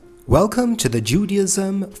Welcome to the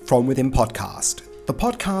Judaism From Within podcast, the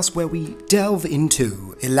podcast where we delve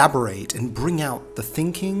into, elaborate, and bring out the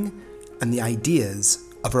thinking and the ideas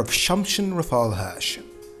of Rav Shamshon Raphael Hirsch.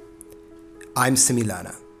 I'm Simi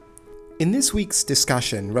Lerner. In this week's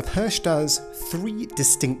discussion, Rav Hirsch does three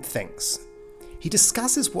distinct things. He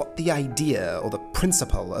discusses what the idea or the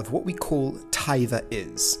principle of what we call taiva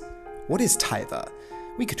is. What is taiva?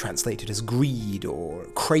 We could translate it as greed or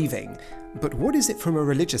craving, but what is it from a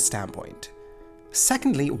religious standpoint?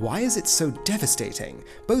 Secondly, why is it so devastating,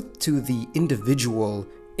 both to the individual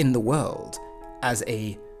in the world as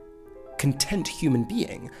a content human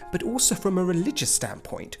being, but also from a religious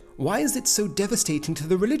standpoint? Why is it so devastating to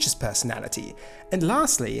the religious personality? And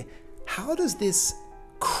lastly, how does this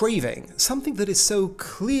craving, something that is so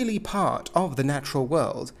clearly part of the natural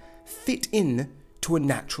world, fit in to a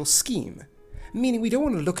natural scheme? Meaning we don't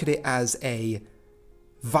want to look at it as a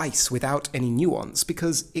vice without any nuance,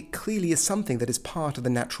 because it clearly is something that is part of the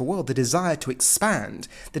natural world. The desire to expand,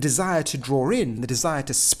 the desire to draw in, the desire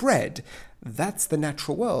to spread, that's the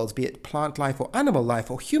natural world, be it plant life or animal life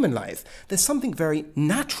or human life. There's something very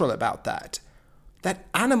natural about that. That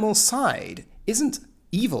animal side isn't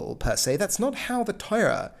evil per se. That's not how the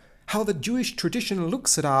Torah, how the Jewish tradition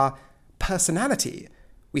looks at our personality.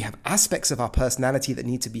 We have aspects of our personality that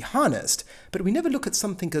need to be harnessed, but we never look at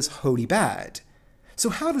something as wholly bad. So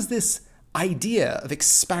how does this idea of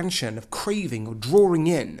expansion, of craving or drawing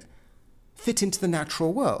in, fit into the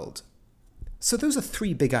natural world? So those are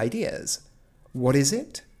three big ideas. What is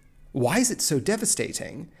it? Why is it so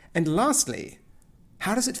devastating? And lastly,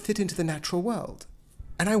 how does it fit into the natural world?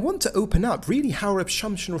 And I want to open up really how Rav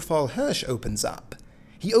Shamshon Raphael Hirsch opens up.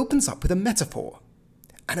 He opens up with a metaphor.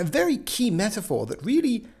 And a very key metaphor that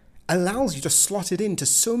really allows you to slot it into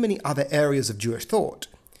so many other areas of Jewish thought.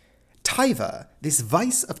 Taiva, this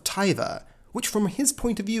vice of taiva, which from his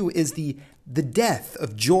point of view is the death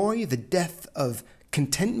of joy, the death of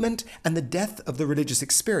contentment, and the death of the religious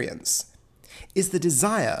experience, is the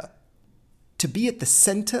desire to be at the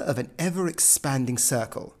center of an ever-expanding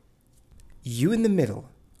circle. You in the middle,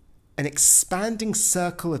 an expanding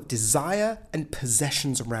circle of desire and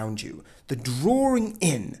possessions around you, the drawing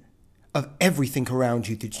in of everything around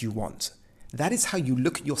you that you want. That is how you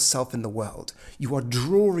look at yourself in the world. You are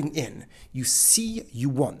drawing in. You see you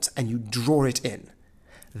want and you draw it in.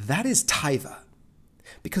 That is taiva.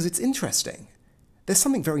 Because it's interesting. There's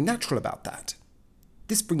something very natural about that.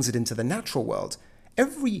 This brings it into the natural world.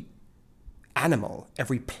 Every animal,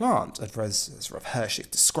 every plant, as Rav Hirsch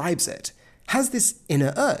describes it, has this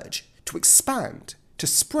inner urge to expand, to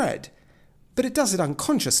spread, but it does it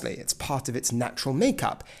unconsciously. It's part of its natural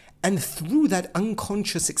makeup. And through that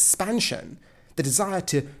unconscious expansion, the desire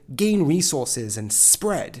to gain resources and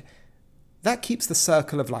spread, that keeps the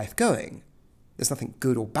circle of life going. There's nothing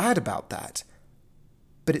good or bad about that,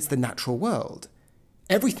 but it's the natural world.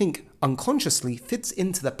 Everything unconsciously fits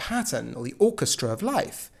into the pattern or the orchestra of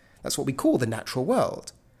life. That's what we call the natural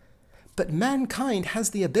world. But mankind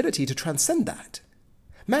has the ability to transcend that.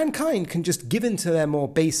 Mankind can just give in to their more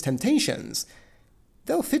base temptations.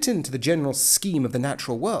 They'll fit into the general scheme of the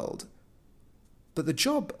natural world. But the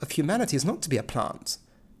job of humanity is not to be a plant.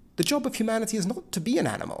 The job of humanity is not to be an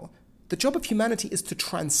animal. The job of humanity is to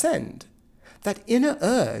transcend. That inner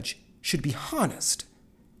urge should be harnessed.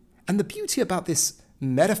 And the beauty about this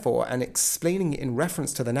metaphor and explaining it in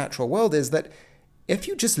reference to the natural world is that if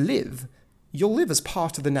you just live, you'll live as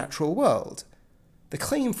part of the natural world. The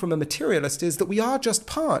claim from a materialist is that we are just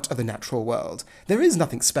part of the natural world. There is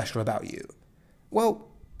nothing special about you. Well,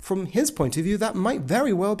 from his point of view, that might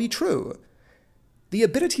very well be true. The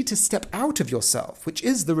ability to step out of yourself, which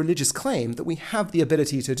is the religious claim that we have the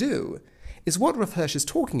ability to do, is what Rav Hirsch is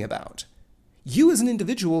talking about. You as an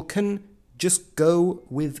individual can just go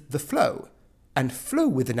with the flow and flow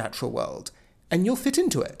with the natural world, and you'll fit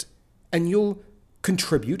into it, and you'll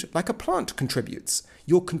contribute like a plant contributes.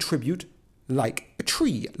 You'll contribute like a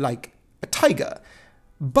tree, like a tiger.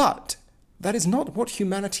 But that is not what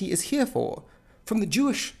humanity is here for. From the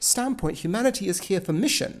Jewish standpoint, humanity is here for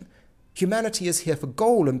mission. Humanity is here for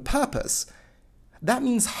goal and purpose. That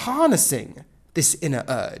means harnessing this inner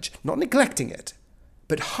urge, not neglecting it,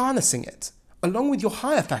 but harnessing it, along with your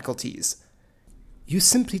higher faculties. You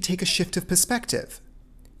simply take a shift of perspective.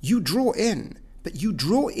 You draw in, but you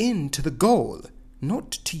draw in to the goal,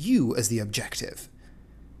 not to you as the objective.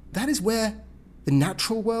 That is where the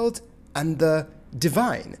natural world and the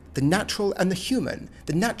divine, the natural and the human,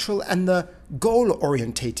 the natural and the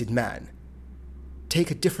goal-orientated man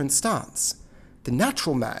take a different stance. The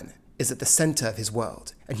natural man is at the center of his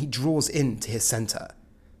world, and he draws into his center.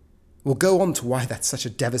 We'll go on to why that's such a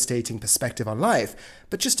devastating perspective on life,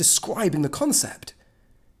 but just describing the concept.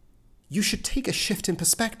 You should take a shift in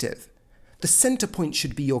perspective. The center point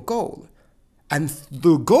should be your goal, and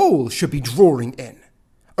the goal should be drawing in.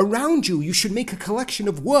 Around you, you should make a collection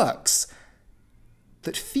of works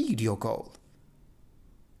that feed your goal.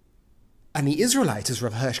 And the Israelite, as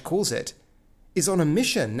Rav Hirsch calls it, is on a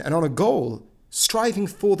mission and on a goal, striving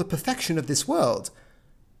for the perfection of this world,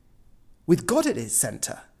 with God at its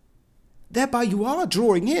center. Thereby you are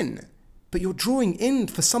drawing in, but you're drawing in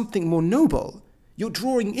for something more noble. You're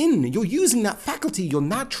drawing in, you're using that faculty, your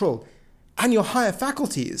natural and your higher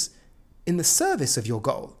faculties, in the service of your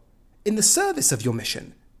goal, in the service of your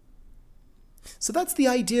mission. So that's the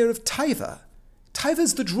idea of taiva.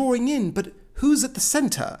 Taiva's the drawing in, but who's at the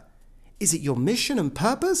center? Is it your mission and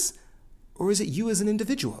purpose, or is it you as an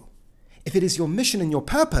individual? If it is your mission and your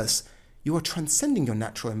purpose, you are transcending your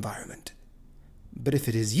natural environment. But if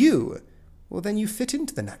it is you, well, then you fit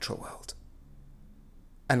into the natural world.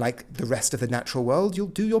 And like the rest of the natural world, you'll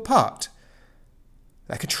do your part,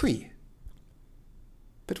 like a tree.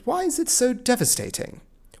 But why is it so devastating?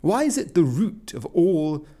 Why is it the root of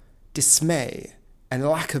all dismay and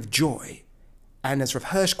lack of joy? And as Rav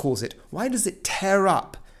Hirsch calls it, why does it tear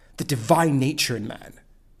up the divine nature in man?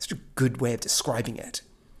 Such a good way of describing it.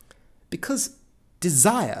 Because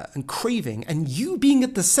desire and craving and you being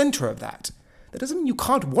at the center of that doesn't mean you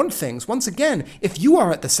can't want things. Once again, if you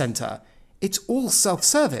are at the center, it's all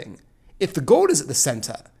self-serving. If the goal is at the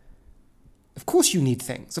center, of course you need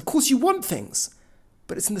things. Of course you want things.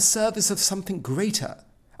 But it's in the service of something greater,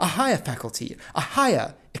 a higher faculty, a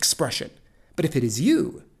higher expression. But if it is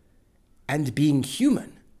you, and being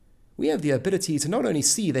human, we have the ability to not only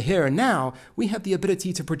see the here and now, we have the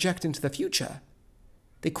ability to project into the future.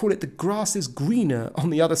 They call it the grass is greener on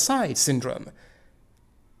the other side syndrome.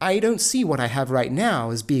 I don't see what I have right now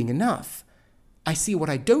as being enough. I see what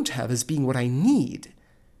I don't have as being what I need.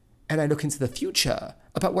 And I look into the future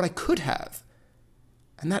about what I could have.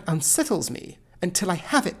 And that unsettles me until I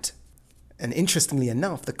have it. And interestingly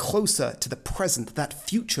enough, the closer to the present that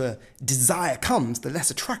future desire comes, the less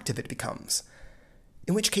attractive it becomes.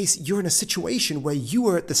 In which case, you're in a situation where you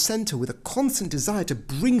are at the center with a constant desire to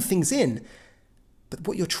bring things in, but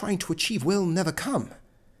what you're trying to achieve will never come.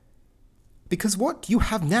 Because what you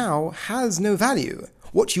have now has no value.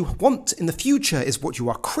 What you want in the future is what you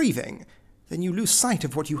are craving. Then you lose sight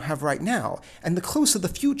of what you have right now. And the closer the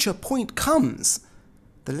future point comes,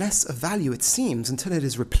 the less of value it seems until it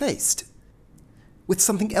is replaced with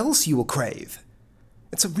something else you will crave.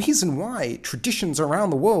 It's a reason why traditions around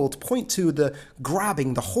the world point to the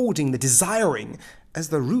grabbing, the holding, the desiring as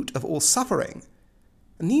the root of all suffering.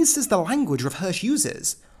 And this is the language Rav Hirsch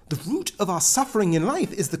uses. The root of our suffering in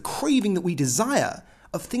life is the craving that we desire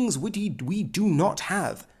of things we do not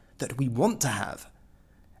have, that we want to have.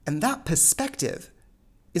 And that perspective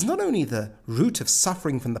is not only the root of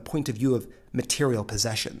suffering from the point of view of material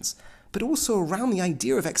possessions, but also around the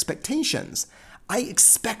idea of expectations. I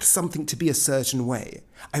expect something to be a certain way.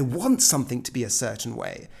 I want something to be a certain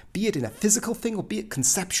way, be it in a physical thing or be it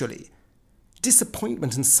conceptually.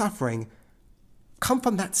 Disappointment and suffering come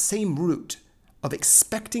from that same root of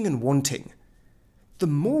expecting and wanting. The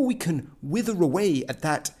more we can wither away at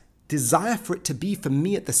that desire for it to be for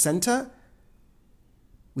me at the center,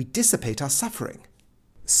 we dissipate our suffering.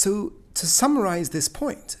 So, to summarize this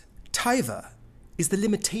point, taiva is the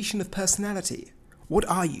limitation of personality. What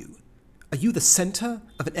are you? Are you the center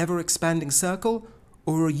of an ever-expanding circle,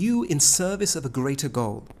 or are you in service of a greater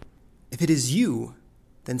goal? If it is you,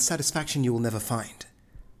 then satisfaction you will never find.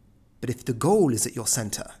 But if the goal is at your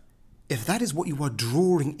center, if that is what you are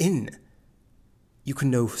drawing in, you can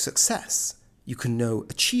know success, you can know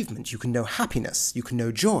achievement, you can know happiness, you can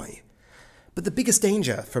know joy. But the biggest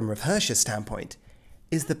danger, from Rav Hirsch's standpoint,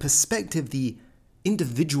 is the perspective the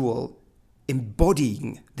individual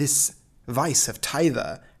embodying this vice of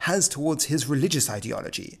taiva has towards his religious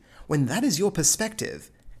ideology. When that is your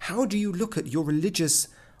perspective, how do you look at your religious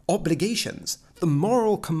obligations, the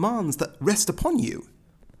moral commands that rest upon you?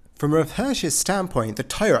 From Rav Hirsch's standpoint, the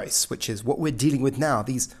Toros, which is what we're dealing with now,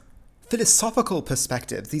 these philosophical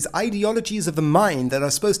perspectives, these ideologies of the mind that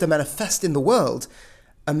are supposed to manifest in the world,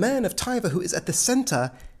 a man of taiva who is at the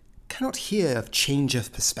center cannot hear of change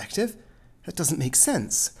of perspective. That doesn't make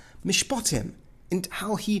sense. Mishpatim, and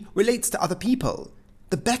how he relates to other people,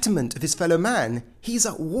 the betterment of his fellow man, he's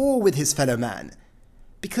at war with his fellow man,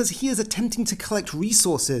 because he is attempting to collect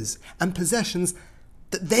resources and possessions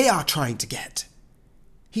that they are trying to get.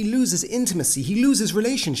 He loses intimacy, he loses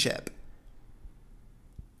relationship.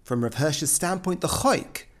 From Rav Hirsch's standpoint, the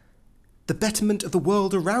choik, the betterment of the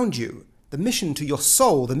world around you, the mission to your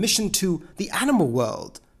soul, the mission to the animal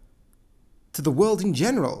world, to the world in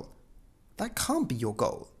general, that can't be your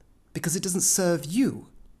goal because it doesn't serve you.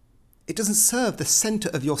 It doesn't serve the center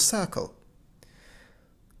of your circle.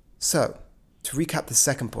 So, to recap the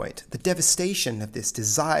second point, the devastation of this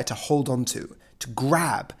desire to hold on to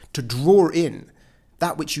grab, to draw in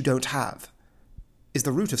that which you don't have, is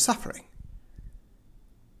the root of suffering.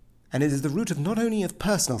 And it is the root of not only of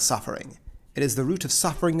personal suffering, it is the root of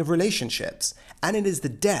suffering of relationships, and it is the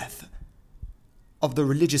death of the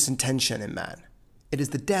religious intention in man. It is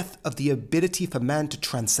the death of the ability for man to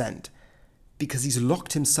transcend, because he's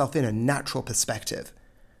locked himself in a natural perspective,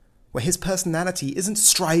 where his personality isn't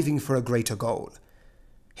striving for a greater goal.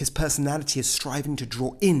 His personality is striving to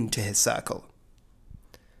draw into his circle.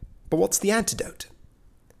 But what's the antidote?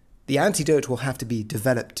 The antidote will have to be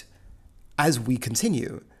developed as we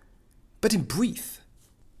continue, but in brief,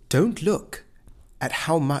 don't look at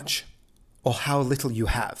how much or how little you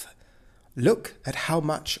have. Look at how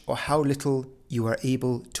much or how little you are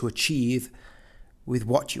able to achieve with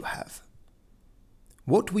what you have.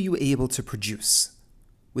 What were you able to produce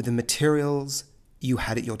with the materials you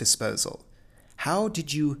had at your disposal? How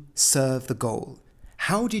did you serve the goal?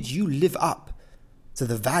 How did you live up to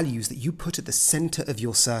the values that you put at the center of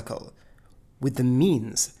your circle with the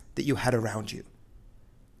means that you had around you?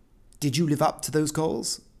 Did you live up to those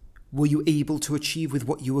goals? Were you able to achieve with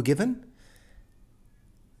what you were given?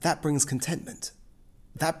 That brings contentment.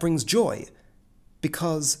 That brings joy,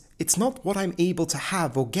 because it's not what I'm able to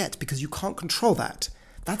have or get, because you can't control that.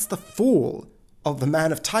 That's the fall of the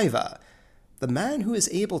man of Taiva. The man who is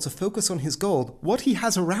able to focus on his goal, what he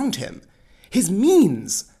has around him, his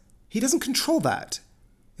means. He doesn't control that,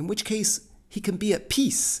 in which case he can be at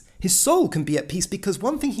peace. His soul can be at peace, because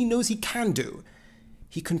one thing he knows he can do,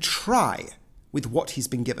 he can try with what he's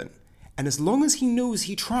been given. And as long as he knows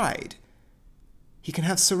he tried, he can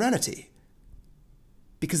have serenity.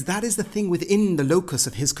 Because that is the thing within the locus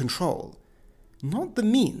of his control, not the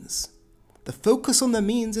means. The focus on the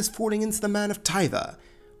means is falling into the man of Taiva,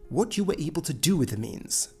 what you were able to do with the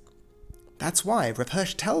means. That's why Rav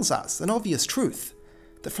Hirsch tells us an obvious truth,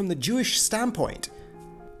 that from the Jewish standpoint,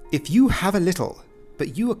 if you have a little,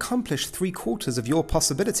 but you accomplish 3/4 of your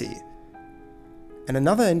possibility, and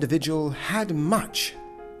another individual had much,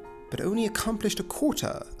 but only accomplished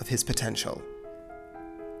 1/4 of his potential,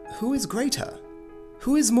 who is greater?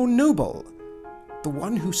 Who is more noble? The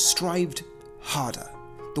one who strived harder,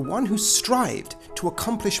 the one who strived to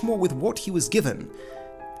accomplish more with what he was given,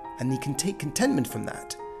 and he can take contentment from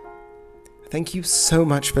that. Thank you so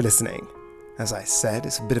much for listening. As I said,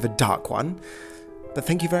 it's a bit of a dark one, but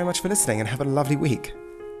thank you very much for listening and have a lovely week.